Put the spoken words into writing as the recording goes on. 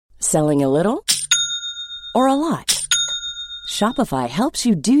Selling a little or a lot? Shopify helps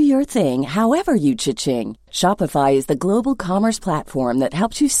you do your thing however you cha-ching. Shopify is the global commerce platform that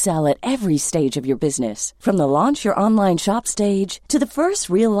helps you sell at every stage of your business. From the launch your online shop stage to the first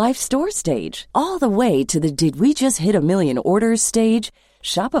real-life store stage, all the way to the did we just hit a million orders stage.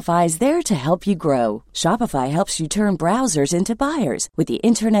 Shopify is there to help you grow. Shopify helps you turn browsers into buyers with the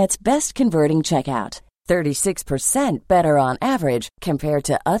internet's best converting checkout. 36% better on average compared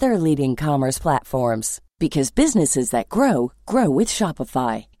to other leading commerce platforms. Because businesses that grow, grow with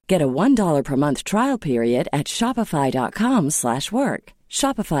Shopify. Get a $1 per month trial period at shopify.com/work.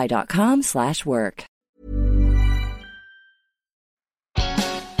 Shopify.com/work.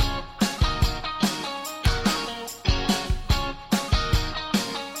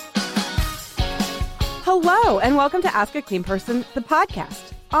 Hello, and welcome to Ask a Clean Person, the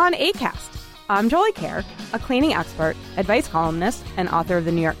podcast on Acast. I'm Jolie Kerr, a cleaning expert, advice columnist, and author of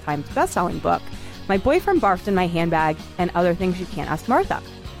the New York Times bestselling book, My Boyfriend Barfed in My Handbag, and Other Things You Can't Ask Martha.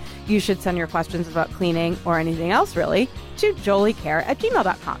 You should send your questions about cleaning or anything else, really, to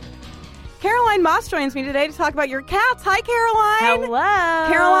joliekerr@gmail.com. Caroline Moss joins me today to talk about your cats. Hi, Caroline. Hello.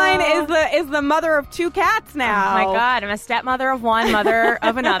 Caroline is the mother of two cats now. Oh, my God. I'm a stepmother of one, mother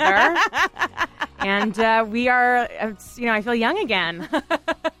of another. And we are, I feel young again.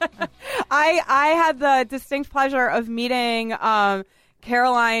 I had the distinct pleasure of meeting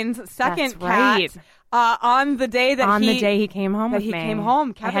Caroline's second cat on the day that he came home with me. Came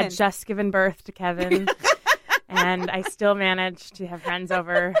home, Kevin. I had just given birth to Kevin. And I still managed to have friends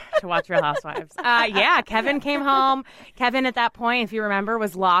over to watch Real Housewives. Kevin came home. Kevin, at that point, if you remember,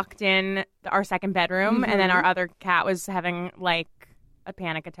 was locked in our second bedroom. And then our other cat was having, a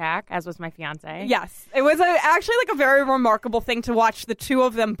panic attack, as was my fiance. Yes. It was actually a very remarkable thing to watch the two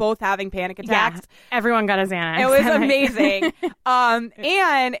of them both having panic attacks. Yeah, everyone got a Xanax. It was amazing.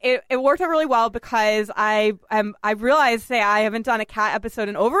 And it worked out really well because I realized, I haven't done a cat episode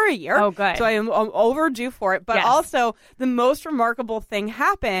in over a year. Oh, good. So I am overdue for it. But also, the most remarkable thing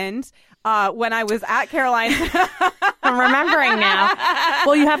happened when I was at Caroline's. I'm remembering now.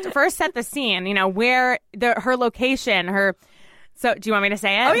 Well, you have to first set the scene, where her location, So, do you want me to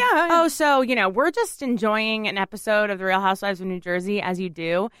say it? Oh, yeah. Oh, so, we're just enjoying an episode of The Real Housewives of New Jersey, as you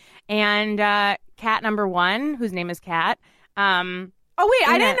do. And cat number one, whose name is Kat. I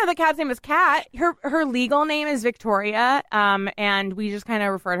didn't know the cat's name was Kat. Her legal name is Victoria, and we just kind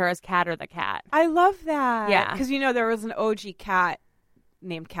of refer to her as Kat or the cat. I love that. Yeah. Because, there was an OG cat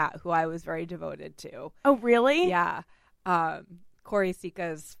named Kat who I was very devoted to. Oh, really? Yeah. Corey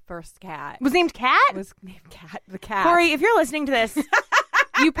Sika's first cat was named Kat? Was named Kat, the cat. Corey, if you're listening to this, you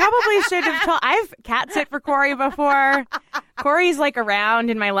probably should have told. I've cat sit for Corey before. Corey's around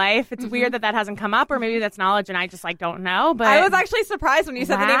in my life. It's weird that hasn't come up, or maybe that's knowledge and I just don't know. But I was actually surprised when you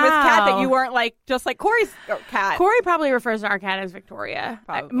said the name was Kat that you weren't just like Corey's cat. Corey probably refers to our cat as Victoria.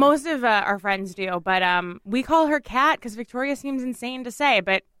 Most of our friends do, but we call her Kat because Victoria seems insane to say,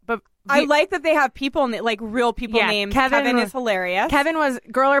 but I like that they have people, real people named. Kevin is hilarious. Kevin was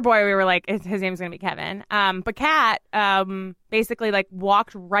girl or boy. We were like, his name's going to be Kevin. But Kat basically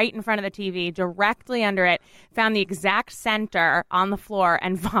walked right in front of the TV, directly under it, found the exact center on the floor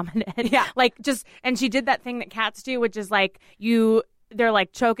and vomited. Yeah. And she did that thing that cats do, which is they're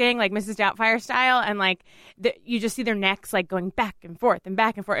choking, Mrs. Doubtfire style, and you just see their necks going back and forth, and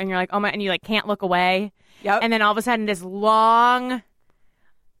you're like, oh my, and you can't look away. Yep. And then all of a sudden this long,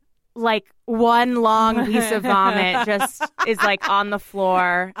 one long piece of vomit just is on the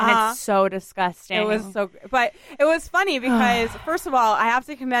floor, and it's so disgusting. It was but it was funny because first of all, I have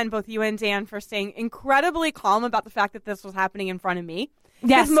to commend both you and Dan for staying incredibly calm about the fact that this was happening in front of me.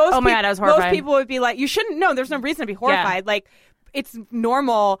 Yes. My God, I was horrified. Most people would be like, you shouldn't. No, there's no reason to be horrified. Yeah. It's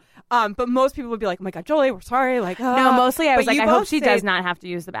normal. But most people would be like, oh my God, Jolie, we're sorry. No, mostly I was I hope she does not have to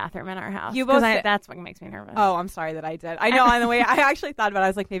use the bathroom in our house. That's what makes me nervous. Oh, I'm sorry that I did. I know on the way, I actually thought about it. I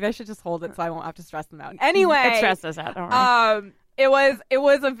was like, maybe I should just hold it so I won't have to stress them out. Anyway. It stressed us out, don't worry. It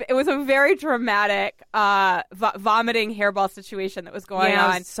was a very dramatic vomiting hairball situation that was going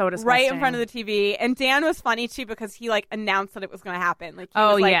on. It was so disgusting. Right in front of the TV. And Dan was funny too because he announced that it was going to happen.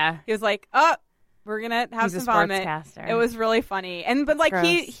 He was like, oh, we're gonna have some vomit. It was really funny,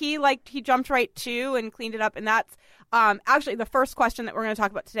 he jumped right to and cleaned it up, and that's actually the first question that we're gonna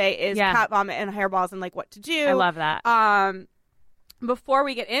talk about today is cat vomit and hairballs and what to do. I love that. Before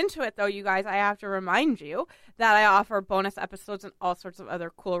we get into it, though, you guys, I have to remind you that I offer bonus episodes and all sorts of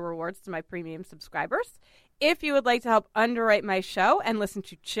other cool rewards to my premium subscribers. If you would like to help underwrite my show and listen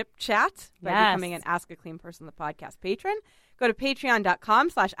to Chip Chat by becoming an Ask a Clean Person, the podcast patron, go to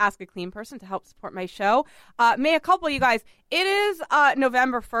patreon.com/askacleanperson to help support my show. May a couple of you guys, it is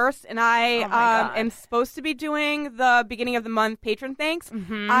November 1st, and I am supposed to be doing the beginning of the month patron thanks.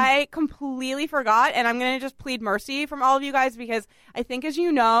 I completely forgot, and I'm going to just plead mercy from all of you guys because I think, as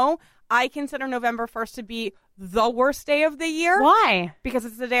you know, I consider November 1st to be the worst day of the year. Why? Because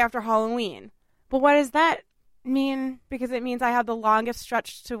it's the day after Halloween. But what does that mean? Because it means I have the longest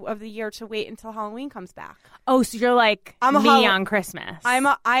stretch of the year to wait until Halloween comes back. Oh, so you're like me on Christmas. I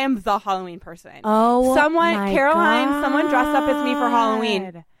am the Halloween person. Oh, Caroline, God. someone dressed up as me for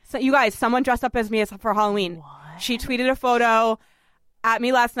Halloween. So you guys, someone dressed up as me for Halloween. What? She tweeted a photo at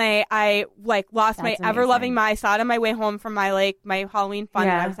me last night. I lost my ever-loving mind. I saw it on my way home from my Halloween fun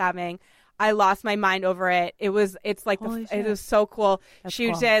that I was having. I lost my mind over it. It was so cool.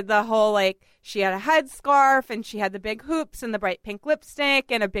 She did the whole she had a headscarf and she had the big hoops and the bright pink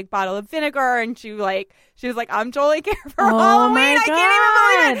lipstick and a big bottle of vinegar, and she was like, I'm Jolie Care for Halloween. I can't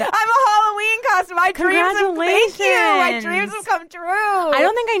even believe it. I'm a Halloween costume. My dreams have come true. I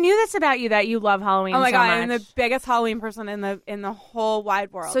don't think I knew this about you, that you love Halloween. Oh my God, much. I'm the biggest Halloween person in the whole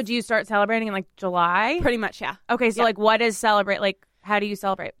wide world. So do you start celebrating in July? Pretty much, yeah. Okay, so what is celebrate? How do you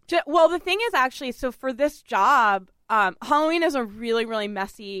celebrate? Well, the thing is, actually, so for this job, Halloween is a really, really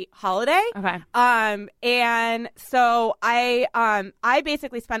messy holiday. Okay. And so I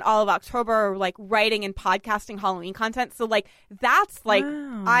basically spend all of October writing and podcasting Halloween content. So that's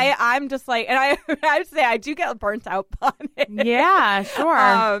wow. I'm just and I would say I do get burnt out on it. Yeah,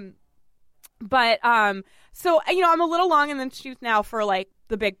 sure. But so I'm a little long in the tooth now for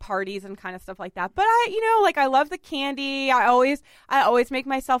the big parties and kind of stuff like that. But I love the candy. I always make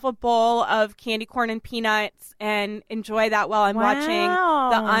myself a bowl of candy corn and peanuts and enjoy that while I'm watching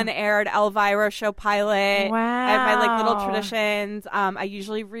the unaired Elvira show pilot. Wow. I have my little traditions. I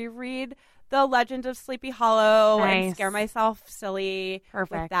usually reread The Legend of Sleepy Hollow and scare myself silly with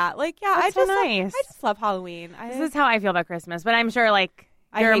that. That's so nice. I just love Halloween. This is how I feel about Christmas, but I'm sure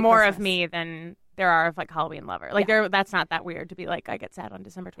there are more of me than there are of Halloween lover. That's not that weird to be I get sad on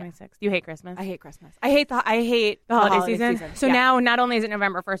December 26th. You hate Christmas? I hate Christmas. I hate the holiday season. So now not only is it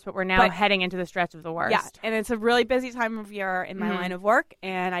November 1st, but we're now heading into the stretch of the worst. Yeah, and it's a really busy time of year in my line of work,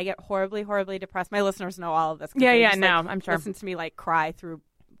 and I get horribly, horribly depressed. My listeners know all of this. I'm sure. Listen to me cry through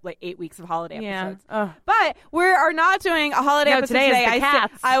 8 weeks of holiday episodes. Yeah. But we are not doing a holiday episode today. Today is the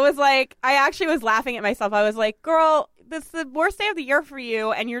cats. I actually was laughing at myself. I was like, girl, this is the worst day of the year for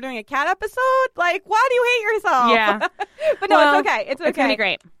you, and you're doing a cat episode? Why do you hate yourself? Yeah. But no, it's okay. It's okay. It's going to be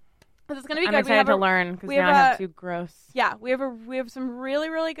great. It's going to be I'm good. excited to learn because now I have two gross. Yeah, we have some really,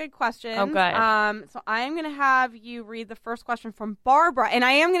 really good questions. Oh, good. So I am going to have you read the first question from Barbara, and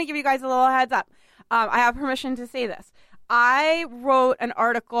I am going to give you guys a little heads up. I have permission to say this. I wrote an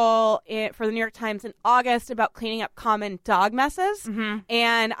article for the New York Times in August about cleaning up common dog messes,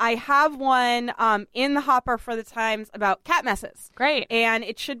 and I have one in the hopper for the Times about cat messes. Great. And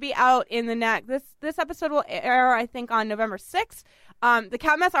it should be out in the next. This episode will air, I think, on November 6th. The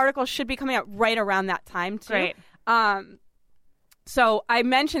cat mess article should be coming out right around that time, too. Great. So I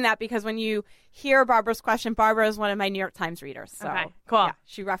mention that because when you hear Barbara's question, Barbara is one of my New York Times readers. So, okay, cool. Yeah,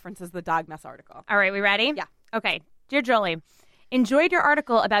 she references the dog mess article. All right, we ready? Yeah. Okay. Dear Jolie, enjoyed your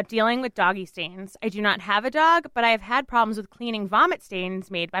article about dealing with doggy stains. I do not have a dog, but I have had problems with cleaning vomit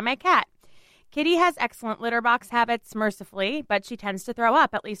stains made by my cat. Kitty has excellent litter box habits, mercifully, but she tends to throw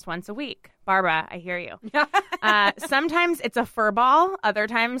up at least once a week. Barbara, I hear you. Sometimes it's a fur ball, other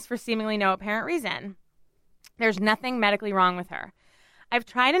times for seemingly no apparent reason. There's nothing medically wrong with her. I've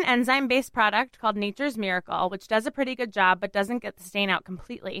tried an enzyme-based product called Nature's Miracle, which does a pretty good job, but doesn't get the stain out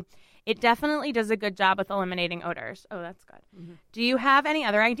completely. It definitely does a good job with eliminating odors. Oh, that's good. Mm-hmm. Do you have any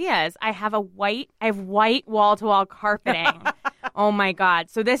other ideas? I have white wall-to-wall carpeting. Oh my God.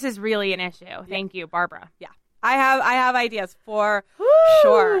 So this is really an issue. Thank you, Barbara. Yeah. I have ideas for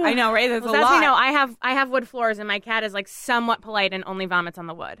sure. I know, right? There's a lot. As you know, I have wood floors, and my cat is somewhat polite and only vomits on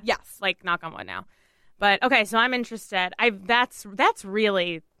the wood. Yes. Knock on wood now. But okay, so I'm interested. That's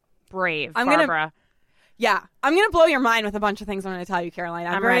really brave, Barbara. Yeah, I'm going to blow your mind with a bunch of things I'm going to tell you, Caroline.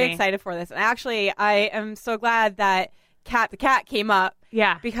 I'm very ready. excited for this. And actually, I am so glad that the cat came up.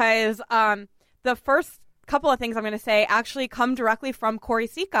 Yeah. Because the first couple of things I'm going to say actually come directly from Corey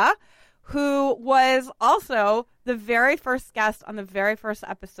Sika, who was also the very first guest on the very first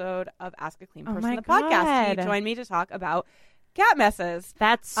episode of Ask a Clean Person, the podcast. He joined me to talk about cat messes.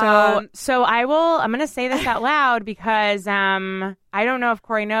 That's so. So I'm going to say this out loud because I don't know if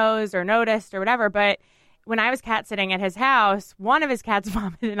Corey knows or noticed or whatever, but when I was cat sitting at his house, one of his cats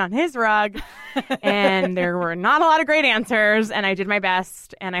vomited on his rug, and there were not a lot of great answers, and I did my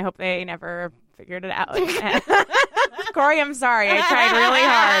best, and I hope they never figured it out. Corey, I'm sorry. I tried really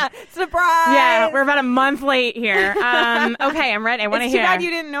hard. Surprise! Yeah, we're about a month late here. Okay, I'm ready. I want to It's too hear. bad you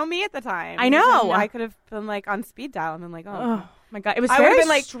didn't know me at the time. I know. I could have been like on speed dial and been like, Oh my God. It was I would very have been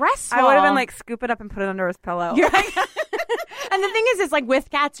like stressful. I would have been like, scoop it up and put it under his pillow. You're right. And the thing is like with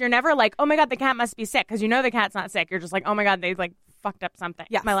cats, you're never like, oh my God, the cat must be sick. Because you know the cat's not sick. You're just like, oh my God, they like fucked up something.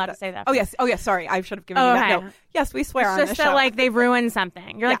 Yes, Am I allowed to say that? Oh, yes. Sorry. I should have given you that. Okay. No. Yes, we swear It's on just this that show. like they ruined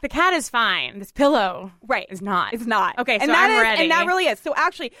something. You're like, the cat is fine. This pillow is not. It's not. Okay, so and that I'm is- ready. And that really is. So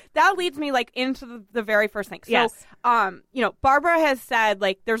actually, that leads me like into the very first thing. So, Yes. Barbara has said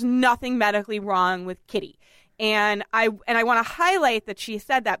like there's nothing medically wrong with Kitty. And I want to highlight that she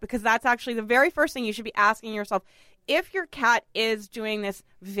said that because that's actually the very first thing you should be asking yourself. If your cat is doing this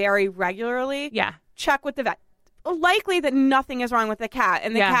very regularly, check with the vet. Likely that nothing is wrong with the cat,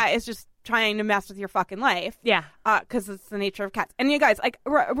 and the cat is just trying to mess with your fucking life. Yeah. Because it's the nature of cats. And you guys, like,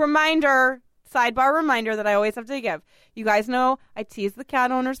 sidebar reminder that I always have to give. You guys know I tease the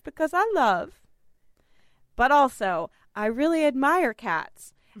cat owners because I love, but also I really admire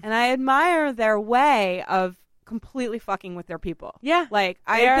cats, and I admire their way of completely fucking with their people. Yeah. Like,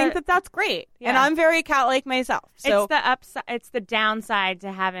 I think that that's great. Yeah. And I'm very cat-like myself. So it's the upside. It's the downside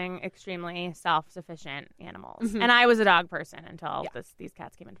to having extremely self-sufficient animals. And I was a dog person until these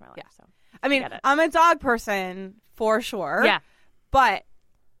cats came into my life. Yeah. So I mean, I'm a dog person for sure. Yeah. But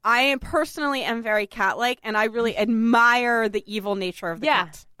I am personally very cat-like, and I really admire the evil nature of the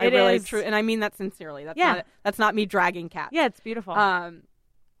cat. I it really is. true, and I mean that sincerely. That's not me dragging cats. Yeah, it's beautiful.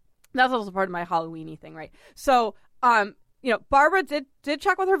 That's also part of my Halloween-y thing, right? So, Barbara did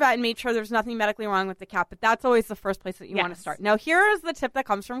check with her vet and made sure there's nothing medically wrong with the cat, but that's always the first place that you want to start. Now, here is the tip that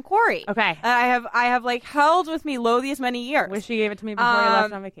comes from Corey. Okay. I have like held with me lo these many years. Wish you gave it to me before you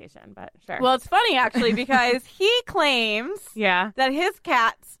left on vacation, but sure. Well, it's funny actually because he claims that his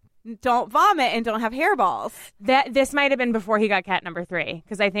cats don't vomit and don't have hairballs. This might have been before he got cat number 3,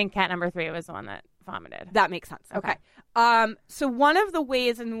 because I think cat number 3 was the one that vomited. That makes sense. Okay. So one of the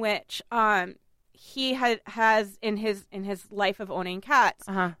ways in which he has in his life of owning cats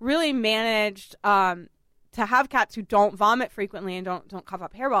really managed to have cats who don't vomit frequently and don't cough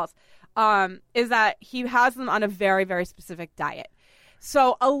up hairballs is that he has them on a very, very specific diet.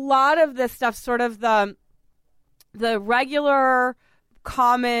 So a lot of this stuff, sort of the regular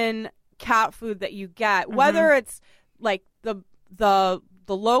common cat food that you get, whether it's like the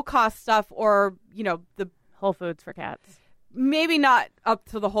low cost stuff or the Whole Foods for cats. Maybe not up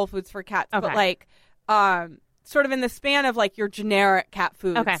to the Whole Foods for cats, but like sort of in the span of like your generic cat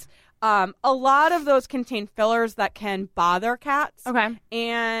foods. Okay. A lot of those contain fillers that can bother cats. Okay.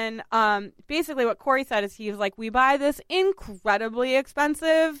 And basically what Corey said is he was like, we buy this incredibly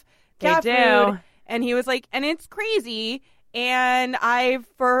expensive cat food. And he was like, and it's crazy. And I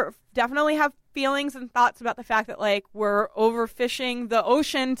definitely have feelings and thoughts about the fact that like we're overfishing the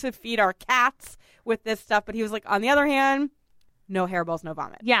ocean to feed our cats with this stuff. But he was like, on the other hand, no hairballs, no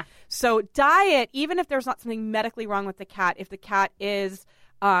vomit. Yeah. So diet, even if there's not something medically wrong with the cat, if the cat is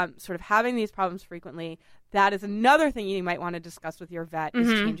sort of having these problems frequently, that is another thing you might want to discuss with your vet is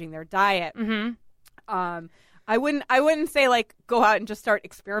changing their diet. I wouldn't say like go out and just start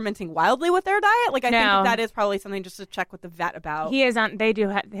experimenting wildly with their diet. Like I think that is probably something just to check with the vet about. He is on. They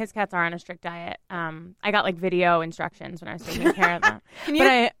do. His cats are on a strict diet. I got like video instructions when I was taking care of them.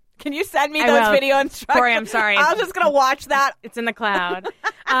 Can you send me those video instructions? Corey, I'm sorry. I'm just gonna watch that. It's in the cloud.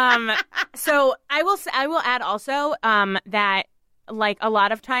 So I will add also that like a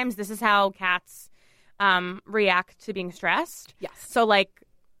lot of times this is how cats react to being stressed. Yes. So like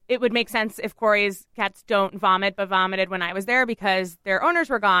it would make sense if Corey's cats don't vomit but vomited when I was there because their owners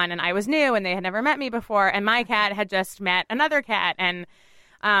were gone and I was new and they had never met me before and my cat had just met another cat and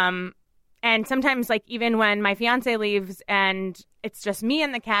sometimes like even when my fiance leaves and it's just me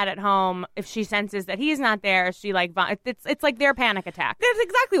and the cat at home, if she senses that he's not there, she like it's like their panic attack. That's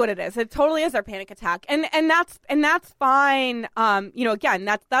exactly what it is. It totally is their panic attack, and that's fine. Again,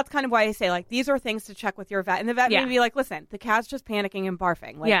 that's kind of why I say like these are things to check with your vet, and the vet may be like, listen, the cat's just panicking and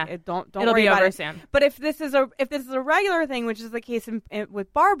barfing. Like, don't It'll worry be about over it soon. But if this is a regular thing, which is the case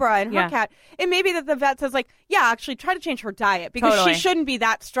with Barbara and her cat, it may be that the vet says like, actually try to change her diet because she shouldn't be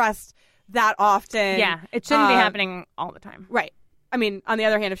that stressed that often. Yeah, it shouldn't be happening all the time. Right. I mean, on the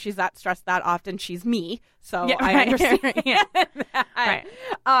other hand, if she's that stressed that often, she's me. So I understand. Right.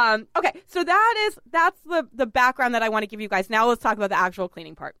 Okay, so that's the background that I want to give you guys. Now let's talk about the actual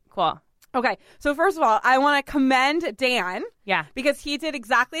cleaning part. Cool. Okay, so first of all, I want to commend Dan. Yeah. Because he did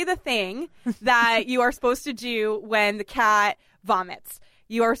exactly the thing that you are supposed to do when the cat vomits.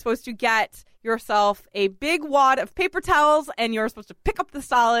 You are supposed to get yourself a big wad of paper towels, and you're supposed to pick up the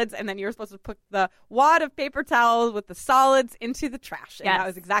solids, and then you're supposed to put the wad of paper towels with the solids into the trash. And that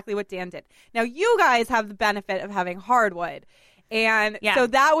was exactly what Dan did. Now, you guys have the benefit of having hardwood. And so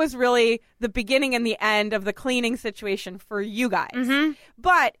that was really the beginning and the end of the cleaning situation for you guys. Mm-hmm.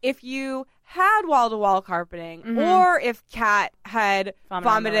 But if you had wall-to-wall carpeting, or if Kat had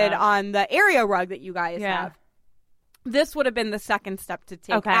vomited on the area rug that you guys have, this would have been the second step to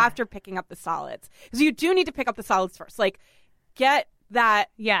take after picking up the solids. Because you do need to pick up the solids first. Like, get that.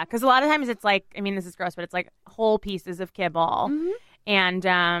 Yeah, because a lot of times it's like, I mean, this is gross, but it's like whole pieces of kibble.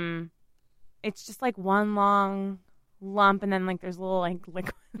 And it's just like one long lump, and then like there's a little like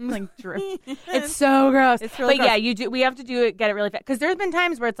liquid like drip. It's so gross. It's really gross. Yeah, you do. We have to do it. Get it really fast because there's been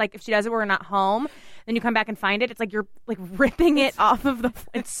times where it's like if she does it, we're not home. Then you come back and find it. It's like you're like ripping it off of the.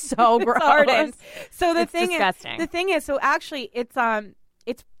 It's so gross. Hardened. So the it's thing disgusting. The thing is, so actually, it's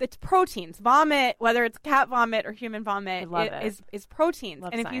proteins. Vomit, whether it's cat vomit or human vomit, is proteins.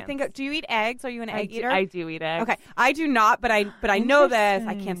 Love and science. if you think, do you eat eggs? Are you an egg eater? I do eat eggs. Okay, I do not, but I know this.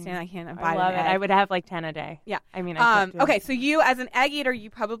 I can't I love it. I would have like 10 a day. Yeah. I mean, okay, so you as an egg eater,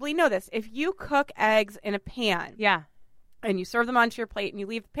 you probably know this. If you cook eggs in a pan, and you serve them onto your plate and you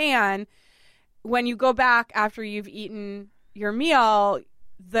leave the pan, when you go back after you've eaten your meal,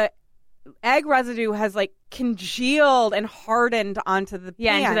 the egg residue has like congealed and hardened onto the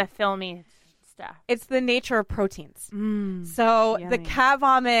pan. Into the filmy stuff. It's the nature of proteins. So yummy. The cat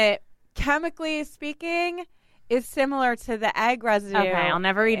vomit, chemically speaking, is similar to the egg residue. Okay, I'll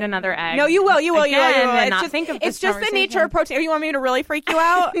never eat another egg. No, you will. Again, you will. It's just the nature of protein. You want me to really freak you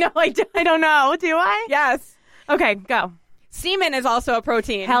out? No, I don't know. Do I? Yes. Okay, go. Semen is also a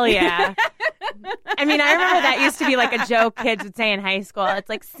protein. Hell yeah. I mean, I remember that used to be like a joke kids would say in high school. It's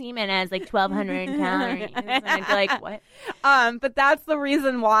like semen has like 1,200 calories. And I'd be like, what? But that's the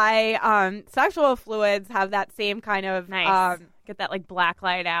reason why sexual fluids have that same kind of... Nice. Get that like black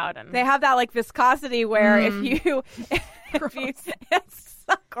light out. And they have that like viscosity where if you... It's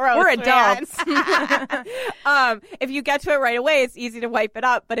so gross. We're adults. If you get to it right away, it's easy to wipe it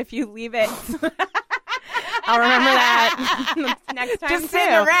up. But if you leave it... I'll remember that next time. Just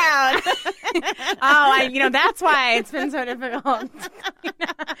sitting around. That's why it's been so difficult.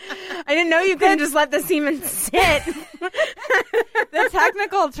 I didn't know you couldn't just let the semen sit. The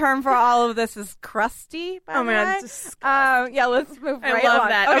technical term for all of this is crusty. Oh my God, it's disgusting. Let's move right I love along.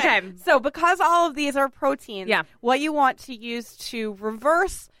 that. Okay. So because all of these are proteins, what you want to use to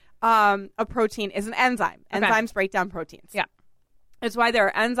reverse a protein is an enzyme. Enzymes break down proteins. Yeah. It's why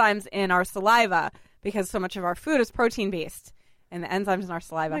there are enzymes in our saliva, because so much of our food is protein-based. And the enzymes in our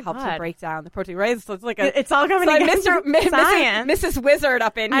saliva help to break down the protein. Right? So it's like it's all coming together. Mrs. Wizard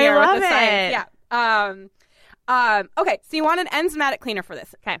up in here. I love with the it. Science. Yeah. Okay, so you want an enzymatic cleaner for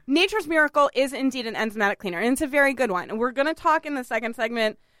this. Okay. Nature's Miracle is indeed an enzymatic cleaner, and it's a very good one. And we're going to talk in the second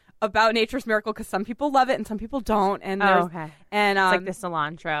segment about Nature's Miracle because some people love it and some people don't. And okay. And it's like the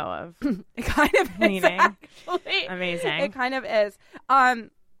cilantro of it kind of cleaning. Is actually. Amazing. It kind of is.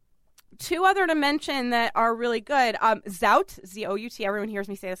 Two other to mention that are really good. Zout, Z-O-U-T. Everyone hears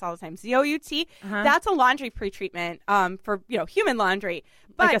me say this all the time. Z-O-U-T. That's a laundry pretreatment for human laundry.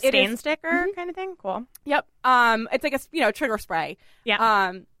 But like a stain sticker kind of thing? Cool. Yep. It's like a trigger spray.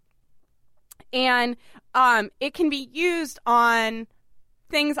 Yeah. And it can be used on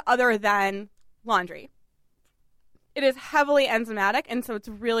things other than laundry. It is heavily enzymatic, and so it's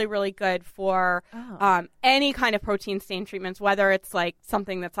really, really good for any kind of protein stain treatments, whether it's like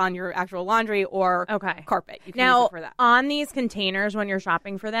something that's on your actual laundry or carpet. You can use it for that. On these containers, when you're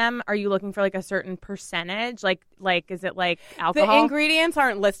shopping for them, are you looking for like a certain percentage? Like is it like alcohol? The ingredients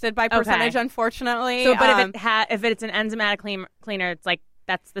aren't listed by percentage, unfortunately. So, but if it's an enzymatic cleaner, it's like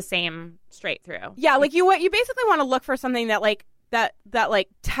that's the same straight through. Yeah, like you basically want to look for something that like that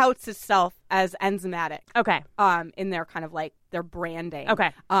touts itself as enzymatic. Okay. In their kind of like their branding. Okay.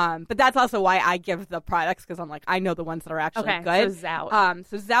 But that's also why I give the products because I'm like I know the ones that are actually good. So Zout.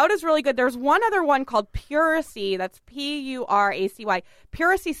 So Zout is really good. There's one other one called Puracy. That's Puracy.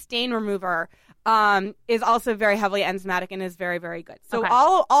 Puracy stain remover. Is also very heavily enzymatic and is very, very good. So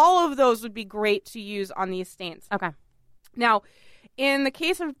all of those would be great to use on these stains. Okay. Now, in the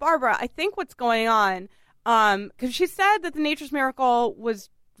case of Barbara, I think what's going on. Because she said that the Nature's Miracle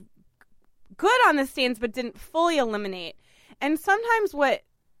was good on the stains but didn't fully eliminate. And sometimes what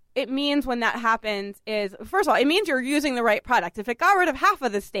it means when that happens is, first of all, it means you're using the right product. If it got rid of half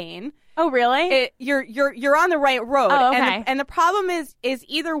of the stain, Oh, really? you're on the right road. Oh, okay. And the problem is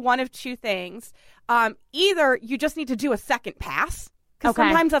either one of two things. Either you just need to do a second pass, because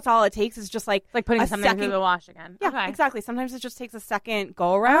sometimes that's all it takes is just like putting something through the wash again. Yeah, okay. exactly. Sometimes it just takes a second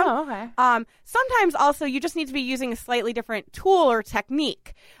go around. Oh, okay. Sometimes also you just need to be using a slightly different tool or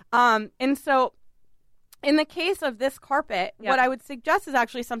technique. And so in the case of this carpet, what I would suggest is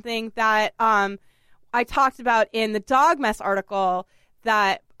actually something that I talked about in the dog mess article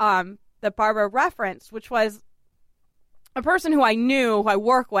that that Barbara referenced, which was a person who I knew, who I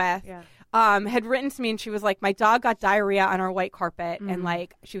work with, had written to me, and she was like, my dog got diarrhea on our white carpet, and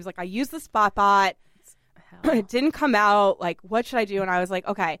like she was like, I used the Spot Bot, it didn't come out, like what should I do? And I was like,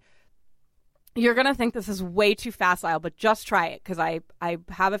 okay, you're gonna think this is way too facile, but just try it, because I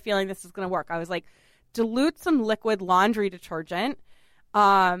have a feeling this is gonna work. I was like, dilute some liquid laundry detergent,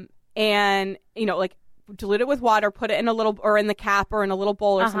 and like dilute it with water, put it in a little, or in the cap or in a little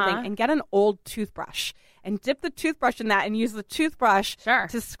bowl or something, and get an old toothbrush and dip the toothbrush in that and use the toothbrush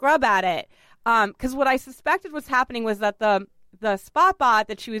to scrub at it. Because what I suspected was happening was that the Spot Bot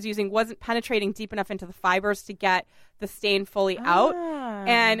that she was using wasn't penetrating deep enough into the fibers to get the stain fully out.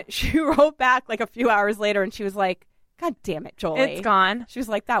 And she wrote back like a few hours later, and she was like, God damn it, Jolie. It's gone. She was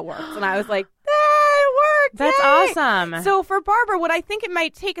like, that works. And I was like, that worked. That's Yay! awesome. So for Barbara, what I think it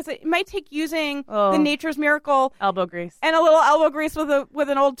might take is it might take using the Nature's Miracle elbow grease and a little elbow grease with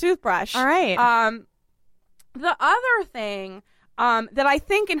an old toothbrush. All right. The other thing that I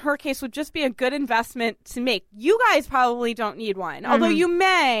think in her case would just be a good investment to make. You guys probably don't need one, although you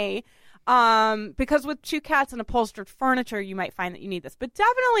may. Because with 2 cats and upholstered furniture, you might find that you need this. But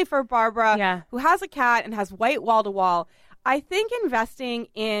definitely for Barbara, who has a cat and has white wall-to-wall, I think investing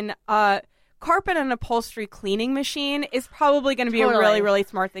in a carpet and upholstery cleaning machine is probably going to be a really, really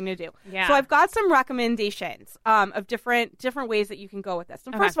smart thing to do. Yeah. So I've got some recommendations of different ways that you can go with this.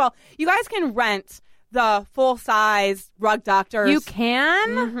 And first of all, you guys can rent the full-size Rug Doctors. You can?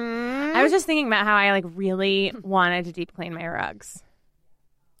 Mm-hmm. I was just thinking about how I really wanted to deep clean my rugs.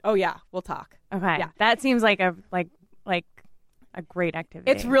 Oh yeah, we'll talk. Okay, yeah, that seems like a great activity.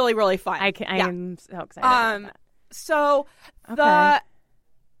 It's really, really fun. I am so excited. About that. So the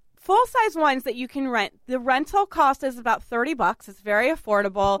full-size ones that you can rent, the rental cost is about $30. It's very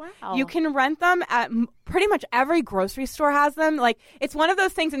affordable. Wow. You can rent them at pretty much every grocery store has them. Like, it's one of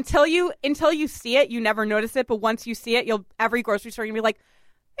those things until you see it, you never notice it. But once you see it, every grocery store, you'll be like,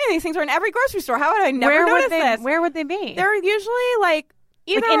 hey, these things are in every grocery store. How would I never notice this? Where would they be? They're usually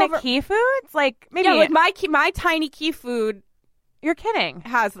either in a Key Foods, maybe my tiny Key Food. You're kidding.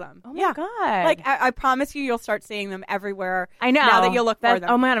 Has them. Oh my God. I promise you'll start seeing them everywhere. I know. Now that you look for them.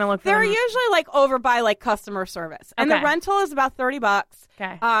 Oh my God, I'm gonna look for them. They're usually over by customer service, and the rental is about $30.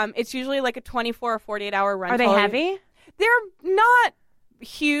 Okay. It's usually a 24 or 48 hour rental. Are they heavy? They're not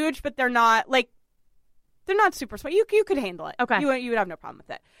huge, but they're not they're not super small. You could handle it. Okay. You would have no problem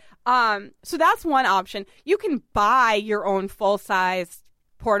with it. So that's one option. You can buy your own full size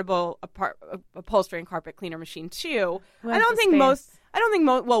portable upholstery and carpet cleaner machine too. I don't think most.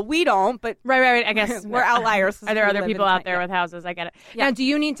 Well, we don't, but right. I guess we're outliers. Are there other people out there with houses? I get it. Yeah. Now, do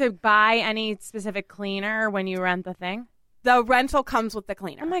you need to buy any specific cleaner when you rent the thing? The rental comes with the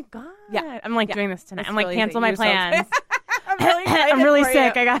cleaner. Oh my God. Yeah. I'm doing this tonight. It's I'm really cancel easy. my plans. I'm really excited. I'm really for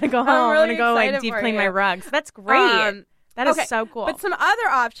sick. you. I gotta go home. I'm gonna go deep clean my rugs. That's great. That is so cool. But some other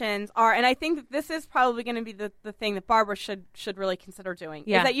options are, and I think that this is probably going to be the thing that Barbara should really consider doing,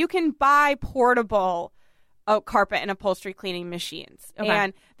 is that you can buy portable carpet and upholstery cleaning machines. Okay.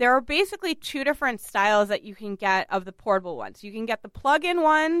 And there are basically 2 different styles that you can get of the portable ones. You can get the plug-in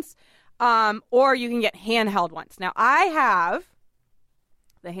ones, or you can get handheld ones. Now, I have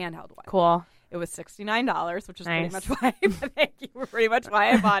the handheld one. Cool. It was $69, which is nice. pretty much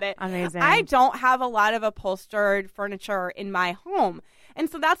why I bought it. Amazing. I don't have a lot of upholstered furniture in my home. And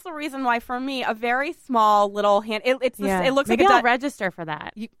so that's the reason why, for me, a very small little hand... It looks Maybe like I'll register for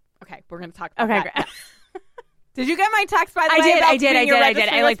that. Okay, we're going to talk about that. Great. Did you get my text, by the way? I did.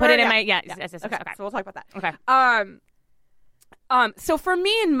 I put it in my... Yes. Okay, so we'll talk about that. Okay. So for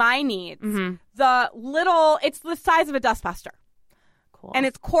me and my needs, it's the size of a dustbuster. Cool. And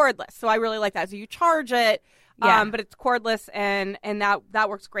it's cordless, so I really like that. So you charge it, but it's cordless, and that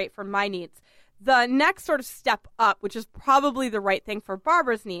works great for my needs. The next sort of step up, which is probably the right thing for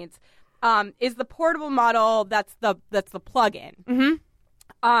Barbara's needs, is the portable model. That's the plug-in.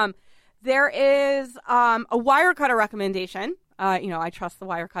 Mm-hmm. There is a wire cutter recommendation. I trust the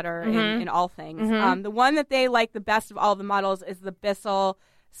wire cutter in all things. Mm-hmm. The one that they like the best of all the models is the Bissell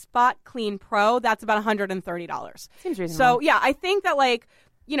Spot Clean Pro. That's about $130. Seems reasonable. So yeah, I think that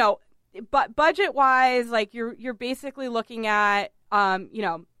but budget wise, like you're basically looking at,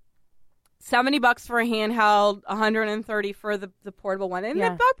 $70 for a handheld, $130 for the portable one. And the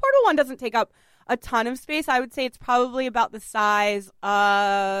portable one doesn't take up a ton of space. I would say it's probably about the size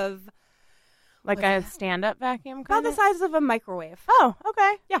of like a stand-up vacuum. About the size of a microwave. Oh,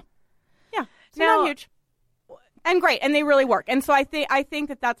 okay. Yeah. It's not huge. And great, and they really work. And so I think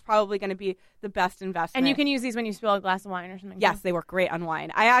that that's probably going to be the best investment. And you can use these when you spill a glass of wine or something. Yes, they work great on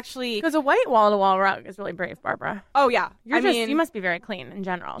wine. Because a white wall-to-wall rug is really brave, Barbara. Oh yeah, you must be very clean in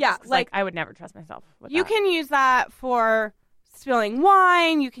general. Yeah, like I would never trust myself with you that. can use that for spilling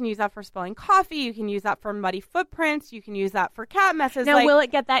wine. You can use that for spilling coffee. You can use that for muddy footprints. You can use that for cat messes. Now, will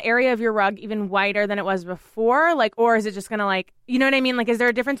it get that area of your rug even whiter than it was before? Like, or is it just gonna you know what I mean? Like, is there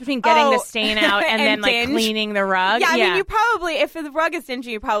a difference between getting the stain out and then like cleaning the rug? Yeah, I mean, you probably, if the rug is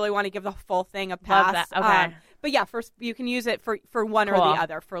dingy, you probably want to give the full thing a pass. Love that. Okay. But yeah, first you can use it for one or the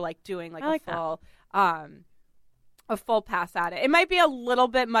other for like doing like a full pass at it. It might be a little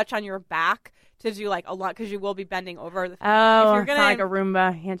bit much on your back to do like a lot because you will be bending over. If you're gonna, it's not like a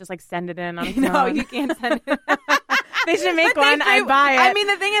Roomba. You can't just like send it in on its own. No, you can't send it. They should make one. I'd buy it. I mean,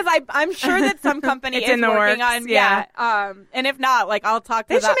 the thing is, I'm sure that some company is in the working works, on. Yeah. And if not, like I'll talk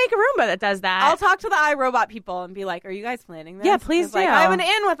to They should make a Roomba that does that. I'll talk to the iRobot people and be like, "Are you guys planning this?" Yeah, please do. Like, I have an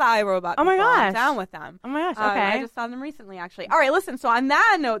in with the iRobot. Oh my people. gosh, I'm down with them. Oh my gosh. Okay. I just saw them recently, actually. All right, listen. So on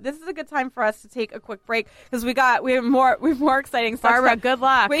that note, this is a good time for us to take a quick break because we have more exciting stuff. Barbara, good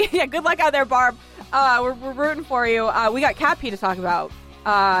luck. Good luck out there, Barb. We're rooting for you. We got cat pee to talk about.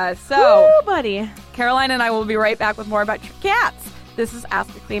 Woo, buddy. Caroline and I will be right back with more about your cats. This is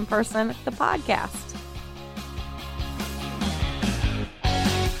Ask a Clean Person, the podcast.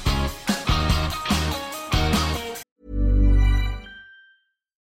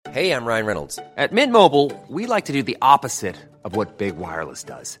 Hey, I'm Ryan Reynolds. At Mint Mobile, we like to do the opposite of what Big Wireless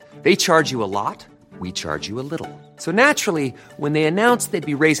does. They charge you a lot. We charge you a little. So naturally, when they announced they'd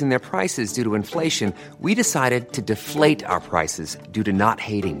be raising their prices due to inflation, we decided to deflate our prices due to not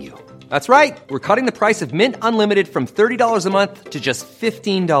hating you. That's right. We're cutting the price of Mint Unlimited from $30 a month to just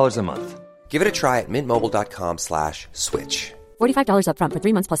 $15 a month. Give it a try at mintmobile.com/switch. $45 up front for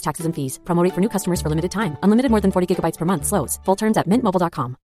 3 months plus taxes and fees. Promo rate for new customers for limited time. Unlimited more than 40 gigabytes per month. Slows full terms at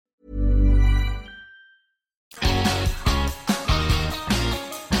mintmobile.com.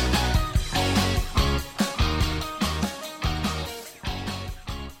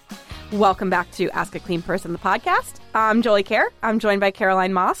 Welcome back to Ask a Clean Person, the podcast. I'm Jolie Kerr. I'm joined by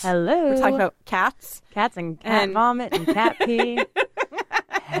Caroline Moss. Hello. We're talking about cats. Cats and cat vomit and cat pee.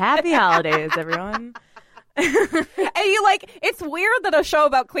 Happy holidays, everyone. And it's weird that a show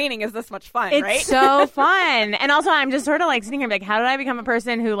about cleaning is this much fun, right? It's so fun. And also, I'm just sort of like sitting here like, how did I become a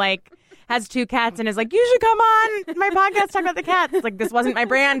person who has 2 cats and is like, you should come on my podcast, talk about the cats. Like, this wasn't my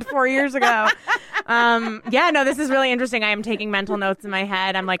brand 4 years ago. This is really interesting. I am taking mental notes in my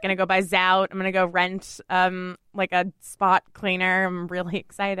head. I'm like going to go buy Zout. I'm going to go rent like a spot cleaner. I'm really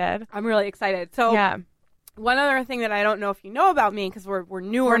excited. I'm really excited. So yeah. One other thing that I don't know if you know about me, because we're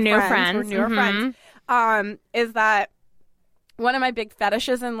newer friends, is that one of my big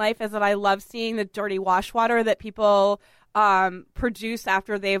fetishes in life is that I love seeing the dirty wash water that people produce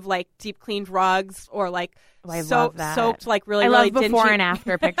after they've like deep cleaned rugs or like soaked like really. I love really before dingy. And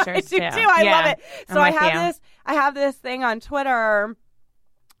after pictures. I do too. I love it. So I have this thing on Twitter.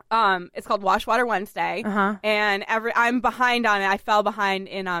 It's called Wash Water Wednesday, and I'm behind on it. I fell behind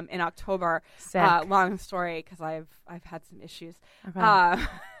in October. Sick. Long story because I've had some issues. Okay.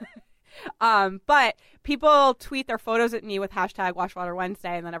 But people tweet their photos at me with hashtag Wash Water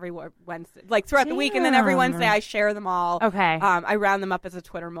Wednesday, and then every Wednesday, like throughout the week, and then every Wednesday I share them all. Okay. I round them up as a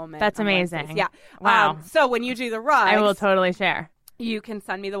Twitter moment. That's amazing. Wednesdays. Yeah. Wow. So when you do the rugs, I will totally share. You can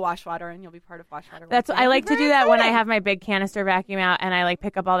send me the wash water, and you'll be part of Wash Water. That's Wednesday. I like to do that when I have my big canister vacuum out, and I like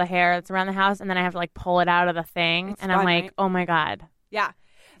pick up all the hair that's around the house, and then I have to like pull it out of the thing, It's and fun, I'm like, right? oh my god. Yeah.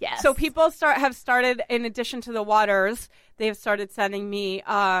 Yes. So people have started, in addition to the waters, they've started sending me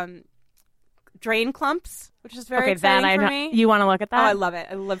drain clumps, which is very exciting for me. You want to look at that? Oh, I love it.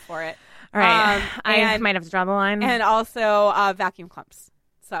 I live for it. All right. I might have to draw the line. And also vacuum clumps.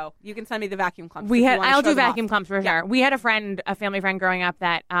 So you can send me the vacuum clumps. I'll do vacuum clumps for sure. We had a family friend growing up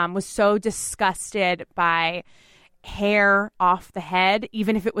that was so disgusted by hair off the head,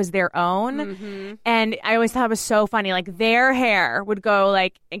 even if it was their own. Mm-hmm. And I always thought it was so funny. Like their hair would go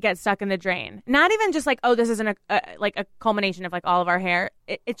like and get stuck in the drain. Not even just like, oh, this isn't a culmination of like all of our hair.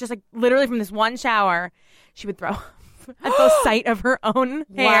 It's just like literally from this one shower, she would throw at the sight of her own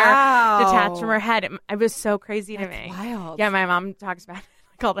hair detached from her head. It was so crazy to me. Wild. Yeah, my mom talks about it.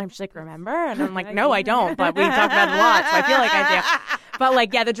 She's like, remember? And I'm like, no, I don't, but we talk about it a lot, so I feel like I do. But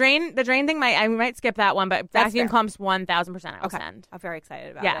like, yeah, the drain thing I might skip that one, but That's vacuum fair. clumps 1,000% I will send. I'm very excited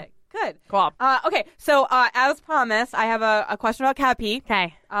about Yeah. it. Good. Cool. Okay, so as promised, I have a question about cat pee.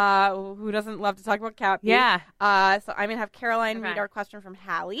 Okay. Who doesn't love to talk about cat pee? Yeah. So I'm going to have Caroline Okay. read our question from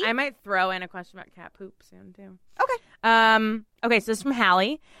Hallie. I might throw in a question about cat poop soon too. Okay. Okay, so this is from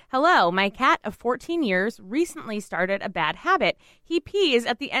Hallie. Hello, my cat of 14 years recently started a bad habit. He pees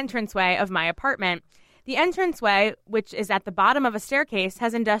at the entranceway of my apartment. The entranceway, which is at the bottom of a staircase,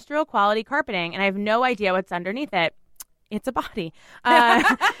 has industrial quality carpeting, and I have no idea what's underneath it. It's a body.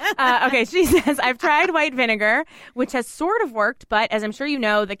 Okay, she says, I've tried white vinegar, which has sort of worked, but as I'm sure you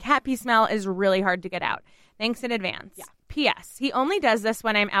know, the cat pee smell is really hard to get out. Thanks in advance. Yeah. P.S. He only does this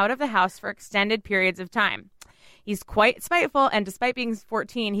when I'm out of the house for extended periods of time. He's quite spiteful, and despite being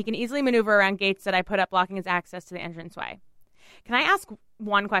 14, he can easily maneuver around gates that I put up blocking his access to the entranceway. Can I ask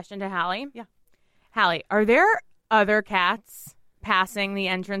one question to Hallie? Yeah. Hallie, are there other cats passing the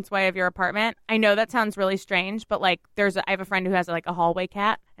entranceway of your apartment? I know that sounds really strange, but like I have a friend who has like a hallway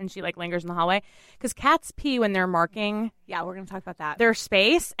cat, and she like lingers in the hallway because cats pee when they're marking Yeah, we're going to talk about that. their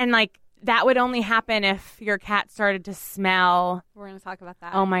space, and like that would only happen if your cat started to smell. We're going to talk about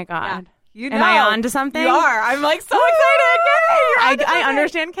that. Oh my God. You Am I know. on to something? You are. I'm like so excited. Yay! I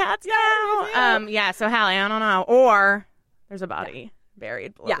understand cats now. Yeah, so Hallie, I don't know. Or there's a body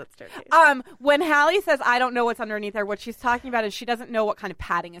buried below the staircase. When Hallie says, I don't know what's underneath there, what she's talking about is she doesn't know what kind of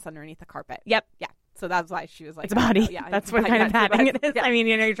padding is underneath the carpet. Yep. Yeah. So that's why she was like, It's a body. Yeah, That's what kind of padding it is. Yeah. I mean,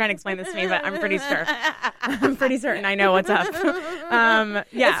 you're trying to explain this to me, but I'm pretty sure. I'm pretty certain I know what's up. Yeah.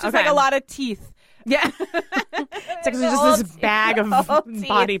 It's just like a lot of teeth. Yeah. It's actually just this bag of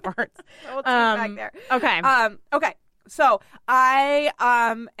body parts. Old teeth back there. Okay. Okay. So I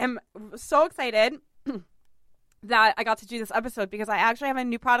am so excited that I got to do this episode because I actually have a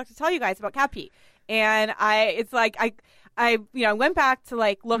new product to tell you guys about cat pee. And I went back to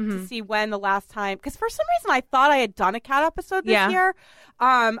like look to see when the last time, because for some reason I thought I had done a cat episode this year.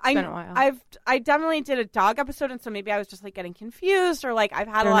 It's been a while. I definitely did a dog episode, and so maybe I was just like getting confused, or like I've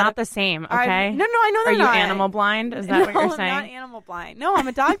had They're a lot not of the same, okay? No, I know they're Are you not. animal blind? Is that what you're saying? I'm not animal blind. No, I'm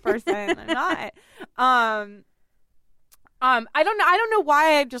a dog person. I'm not. I don't know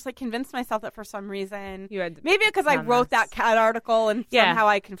why I just like convinced myself that for some reason You had maybe because I done wrote this. that cat article and Yeah. somehow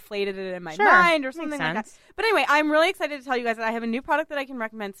I conflated it in my Sure. mind or Makes something like that. sense. But anyway, I'm really excited to tell you guys that I have a new product that I can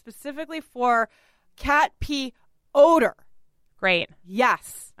recommend specifically for cat pee odor. Great.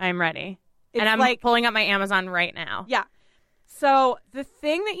 Yes. I'm ready. It's And I'm like- pulling up my Amazon right now. Yeah. So the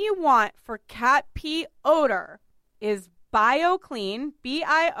thing that you want for cat pee odor is BioClean,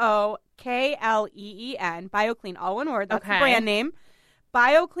 BioKleen, BioClean, all one word. That's the Okay. brand name.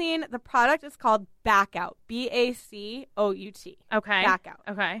 BioClean, the product is called Backout, BACOUT. Okay. Backout.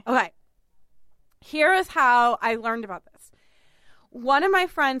 Okay. Okay. Here is how I learned about this. One of my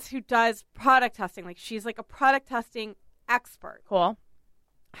friends who does product testing, like she's like a product testing expert, Cool.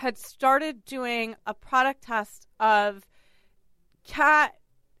 had started doing a product test of cat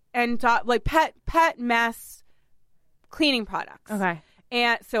and dog, like pet mess cleaning products. Okay.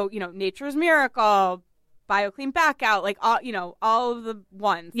 And so, Nature's Miracle, BioClean Backout, like all of the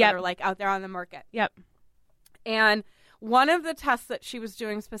ones Yep. that are like out there on the market. Yep. And one of the tests that she was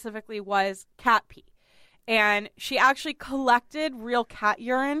doing specifically was cat pee. And she actually collected real cat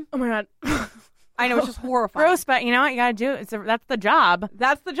urine. Oh my God. I know, it's just horrifying. Gross, but you know what? You got to do it. That's the job.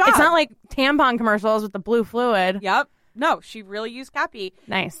 That's the job. It's not like tampon commercials with the blue fluid. Yep. No, she really used cat pee.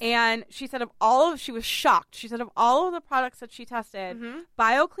 Nice. And she said she was shocked. She said of all of the products that she tested, Mm-hmm.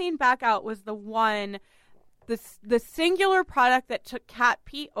 BioClean Backout was the one, the singular product that took cat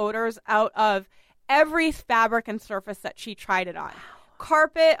pee odors out of every fabric and surface that she tried it on.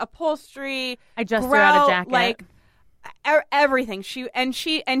 Carpet, upholstery, I just threw out a grout, jacket. like everything.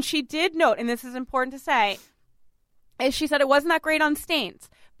 She did note, and this is important to say, is she said it wasn't that great on stains,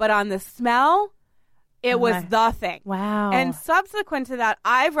 but on the smell, it was Okay. the thing. Wow. And subsequent to that,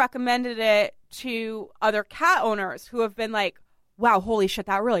 I've recommended it to other cat owners who have been like, wow, holy shit,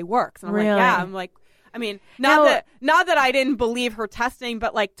 that really works. And I'm Really? like, yeah. I'm like, I mean, not that I didn't believe her testing,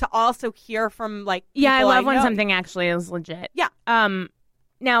 but like to also hear from like people yeah, I love when know. something actually is legit. Yeah.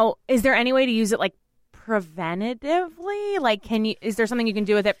 Now, is there any way to use it like preventatively? Like, is there something you can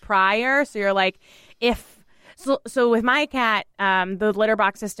do with it prior? So you're like, so with my cat, the litter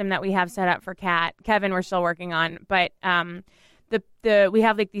box system that we have set up for Cat, Kevin, we're still working on, but we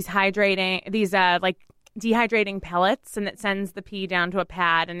have like these dehydrating pellets, and it sends the pee down to a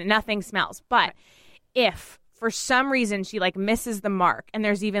pad, and nothing smells. But if for some reason she like misses the mark, and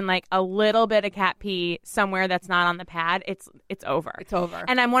there's even like a little bit of cat pee somewhere that's not on the pad, it's over. It's over.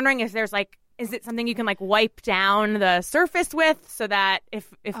 And I'm wondering if there's like, Is it something you can like wipe down the surface with so that if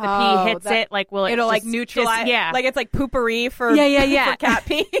the pee hits it, like will it? It'll like just neutralize. yeah, like it's like poopery for yeah. for cat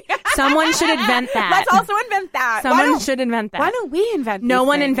pee. Someone should invent that. Let's also invent that. Someone should invent that. Why don't we invent? No these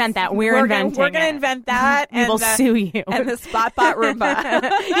one things? invent that. We're inventing. We're gonna invent that, We will sue you. And the SpotBot Roomba.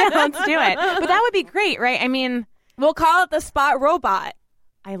 Yeah, let's do it. But that would be great, right? I mean, we'll call it the Spot Robot.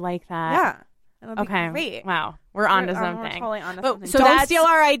 I like that. Yeah. That'll be Okay. great. Wow. We're onto We're something. totally onto But- something. so Don't that's- steal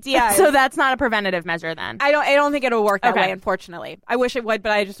our ideas. So that's not a preventative measure then. I don't think it'll work that Okay. way, unfortunately. I wish it would,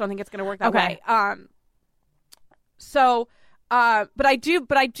 but I just don't think it's going to work that Okay. way. But I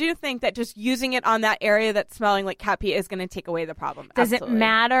do think that just using it on that area that's smelling like cat pee is going to take away the problem. Does Absolutely. it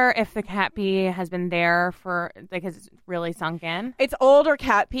matter if the cat pee has been there for like has really sunk in? It's older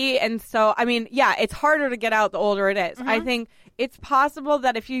cat pee, and so I mean, yeah, it's harder to get out the older it is. I think it's possible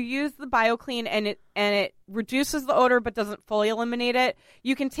that if you use the BioClean and it reduces the odor but doesn't fully eliminate it,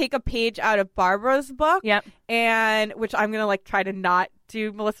 you can take a page out of Barbara's book. Yep. And which I'm gonna like try to not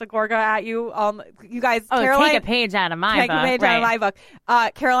do Melissa Gorga at you. You guys, Oh, Caroline, take a page out of my take book. a page out of my book.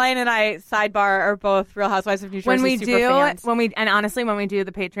 Caroline and I, sidebar, are both Real Housewives of New Jersey When we super fans. and honestly, when we do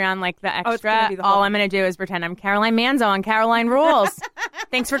the Patreon, like the it's gonna extra, be the whole all thing. I'm going to do is pretend I'm Caroline Manzo on Caroline Rules.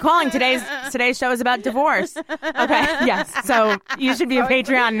 Thanks for calling. Today's show is about divorce. Okay, yes. So you should be a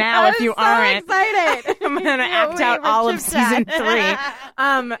Patreon now if you aren't. Excited. I'm going to act out all of season 3.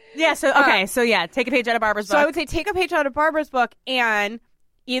 Yeah. So okay. So yeah, take a page out of Barbara's So I book. would say take a page out of Barbara's book and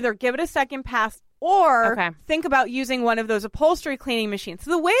either give it a second pass or Okay. think about using one of those upholstery cleaning machines.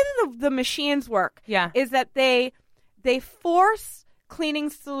 So the way that the machines work is that they force cleaning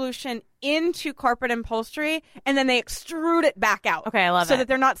solution into carpet and upholstery and then they extrude it back out. Okay, I love so it. that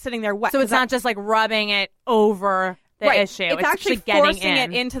they're not sitting there wet. So it's not just like rubbing it over the right. issue. It's actually getting forcing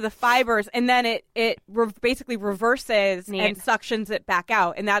in. it into the fibers, and then it basically reverses Neat. and suctions it back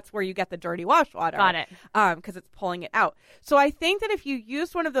out, and that's where you get the dirty wash water. Got it. Because it's pulling it out. So I think that if you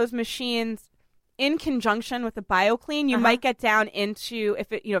use one of those machines in conjunction with the BioClean, you might get down into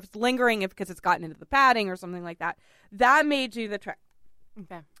if it's lingering, because it's gotten into the padding or something like that. That may do the trick.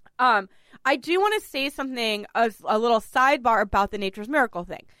 Okay. I do want to say something, a little sidebar about the Nature's Miracle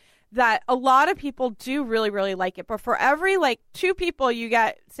thing. That a lot of people do really, really like it. But for every, 2 people you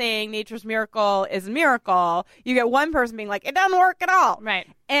get saying Nature's Miracle is a miracle, you get one person being like, it doesn't work at all. Right.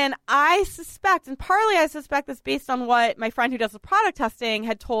 And I suspect, and partly I suspect this based on what my friend who does the product testing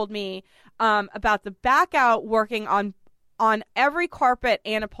had told me about the back out working on every carpet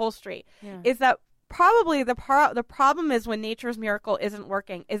and upholstery, is that probably the problem is when Nature's Miracle isn't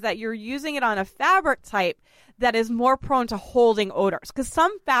working is that you're using it on a fabric type that is more prone to holding odors, because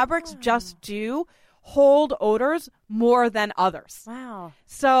some fabrics just do hold odors more than others. Wow.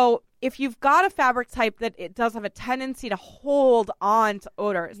 So if you've got a fabric type that it does have a tendency to hold on to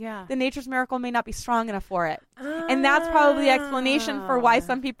odors, the Nature's Miracle may not be strong enough for it. And that's probably the explanation for why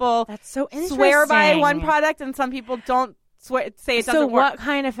some people That's so swear by interesting. one product and some people don't say it doesn't So work. what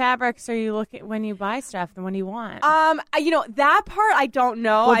kind of fabrics are you looking when you buy stuff and what do you want? That part I don't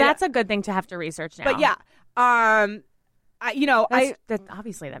know. well, that's a good thing to have to research now. but yeah. That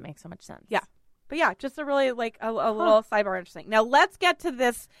obviously that makes so much sense. Yeah. But yeah, just a really a little sidebar interesting. Now let's get to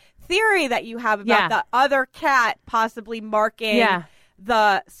this theory that you have about the other cat possibly marking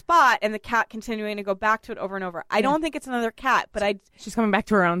the spot and the cat continuing to go back to it over and over. I don't think it's another cat, but She's coming back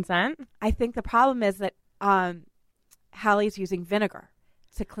to her own scent. I think the problem is that Hallie's using vinegar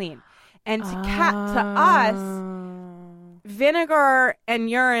to clean. And to us, vinegar and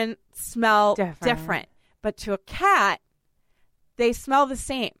urine smell different. But to a cat, they smell the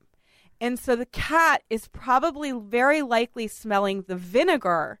same. And so the cat is probably very likely smelling the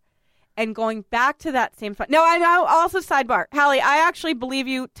vinegar and going back to that same spot. No, I know. Also, sidebar. Hallie, I actually believe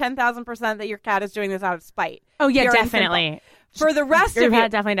you 10,000% that your cat is doing this out of spite. Oh, yeah, Pure and definitely. simple. For the rest Your of you, cat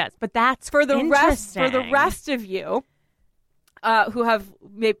definitely does. But that's for the interesting. rest of you who have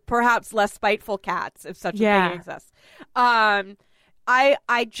perhaps less spiteful cats, if such a thing exists.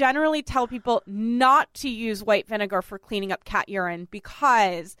 I generally tell people not to use white vinegar for cleaning up cat urine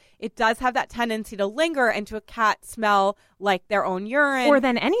because it does have that tendency to linger and to a cat smell like their own urine. More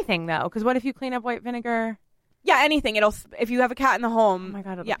than anything, though, because what if you clean up white vinegar? Yeah, anything. If you have a cat in the home. Oh my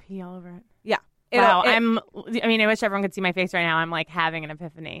God, it'll pee all over it. Yeah. Wow, I wish everyone could see my face right now. I'm like having an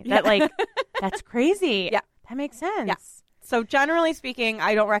epiphany. That that's crazy. Yeah. That makes sense. Yeah. So generally speaking,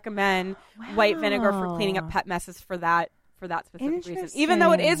 I don't recommend white vinegar for cleaning up pet messes for that specific reason. Even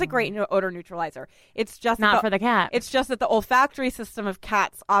though it is a great odor neutralizer, it's just Not for the cat. It's just that the olfactory system of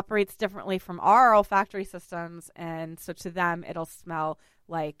cats operates differently from our olfactory systems, and so to them it'll smell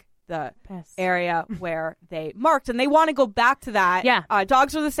like the Piss. area where they marked, and they want to go back to that. Yeah.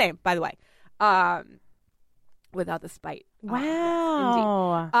 Dogs are the same, by the way. without the spite.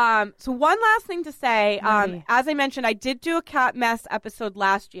 Wow. Indeed. So one last thing to say, as I mentioned, I did do a cat mess episode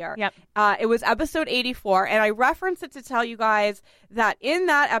last year. Yep. It was episode 84, and I referenced it to tell you guys that in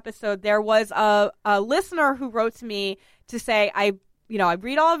that episode there was a listener who wrote to me to say, I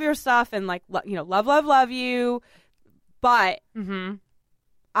read all of your stuff and love you, but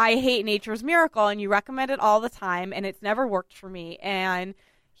I hate Nature's Miracle, and you recommend it all the time, and it's never worked for me, and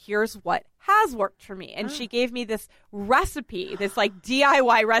here's what has worked for me. And she gave me this recipe, this like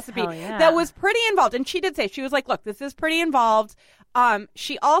DIY recipe that was pretty involved. And she did say, she was like, look, this is pretty involved.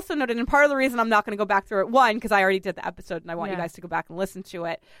 She also noted, and part of the reason I'm not going to go back through it, one, because I already did the episode and I want you guys to go back and listen to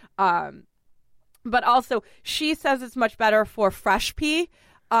it. But also, she says it's much better for fresh pea.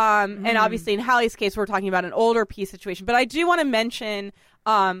 And obviously in Hallie's case, we're talking about an older pea situation. But I do want to mention,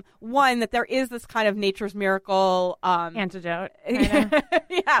 one, that there is this kind of Nature's Miracle antidote. Yeah.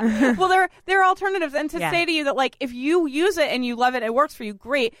 Well, there are alternatives. And to say to you that, like, if you use it and you love it, it works for you,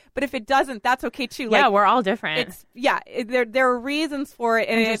 great. But if it doesn't, that's okay too. Yeah, like, we're all different. There are reasons for it.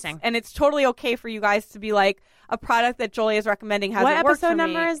 And it's totally okay for you guys to be like, a product that Jolie is recommending hasn't worked for me. What episode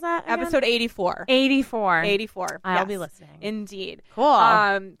number is that again? Episode 84. 84. I'll be listening. Indeed. Cool.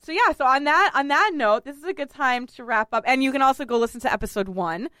 So on that note, this is a good time to wrap up. And you can also go listen to episode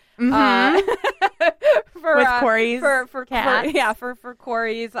 1. With Corey's for cats. For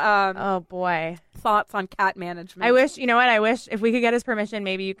Corey's oh boy, thoughts on cat management. I wish if we could get his permission,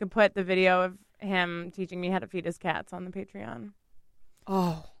 maybe you could put the video of him teaching me how to feed his cats on the Patreon.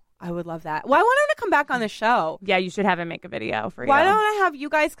 Oh, I would love that. Well, I want him to come back on the show. Yeah, you should have him make a video for you. Why don't I have you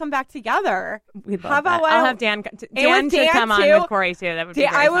guys come back together? We'd love that. I'll have Dan to come on with Corey too. That would be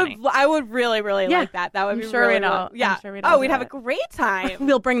very funny. I would really, really like that. That would be sure really we'd all, yeah. I'm sure we'd all we'd have a great time.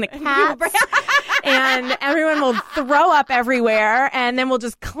 We'll bring the cats. And everyone will throw up everywhere, and then we'll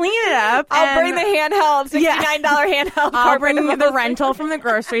just clean it up. I'll bring the handheld, $69 handheld. I'll bring the rental from the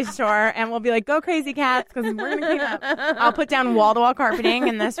grocery store, and we'll be like, go crazy cats, because we're going to clean up. I'll put down wall-to-wall carpeting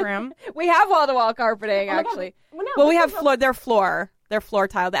in this room. We have wall-to-wall carpeting, actually. We have their floor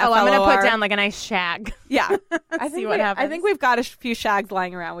tile. I'm going to put down like a nice shag. Yeah. See what happens. I think we've got a few shags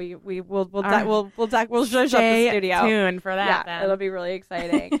lying around. We'll zhuzh up the studio. Stay tuned for that. Yeah, then. It'll be really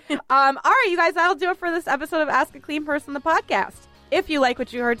exciting. All right, you guys, that'll do it for this episode of Ask a Clean Person, the podcast. If you like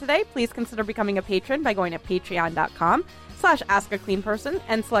what you heard today, please consider becoming a patron by going to patreon.com/askacleanperson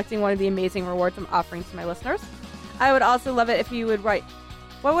and selecting one of the amazing rewards I'm offering to my listeners. I would also love it if you would write.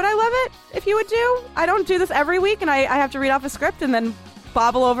 What would I love it if you would do? I don't do this every week, and I have to read off a script and then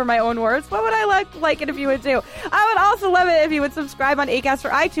bobble over my own words. What would I like it if you would do? I would also love it if you would subscribe on Acast or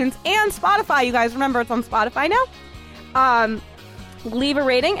iTunes and Spotify. You guys remember it's on Spotify now. Leave a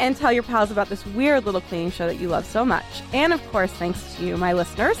rating and tell your pals about this weird little cleaning show that you love so much. And of course, thanks to you, my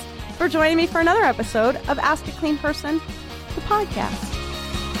listeners, for joining me for another episode of Ask a Clean Person, the podcast.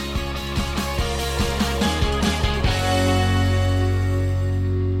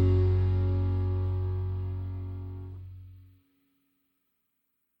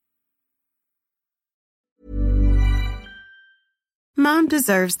 Mom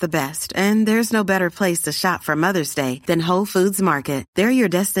deserves the best, and there's no better place to shop for Mother's Day than Whole Foods Market. They're your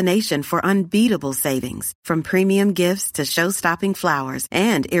destination for unbeatable savings, from premium gifts to show-stopping flowers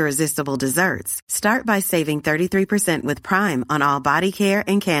and irresistible desserts. Start by saving 33% with Prime on all body care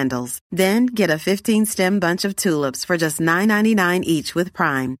and candles. Then get a 15-stem bunch of tulips for just $9.99 each with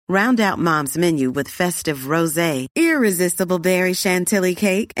Prime. Round out Mom's menu with festive rosé, irresistible berry chantilly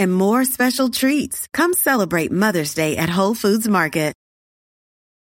cake, and more special treats. Come celebrate Mother's Day at Whole Foods Market.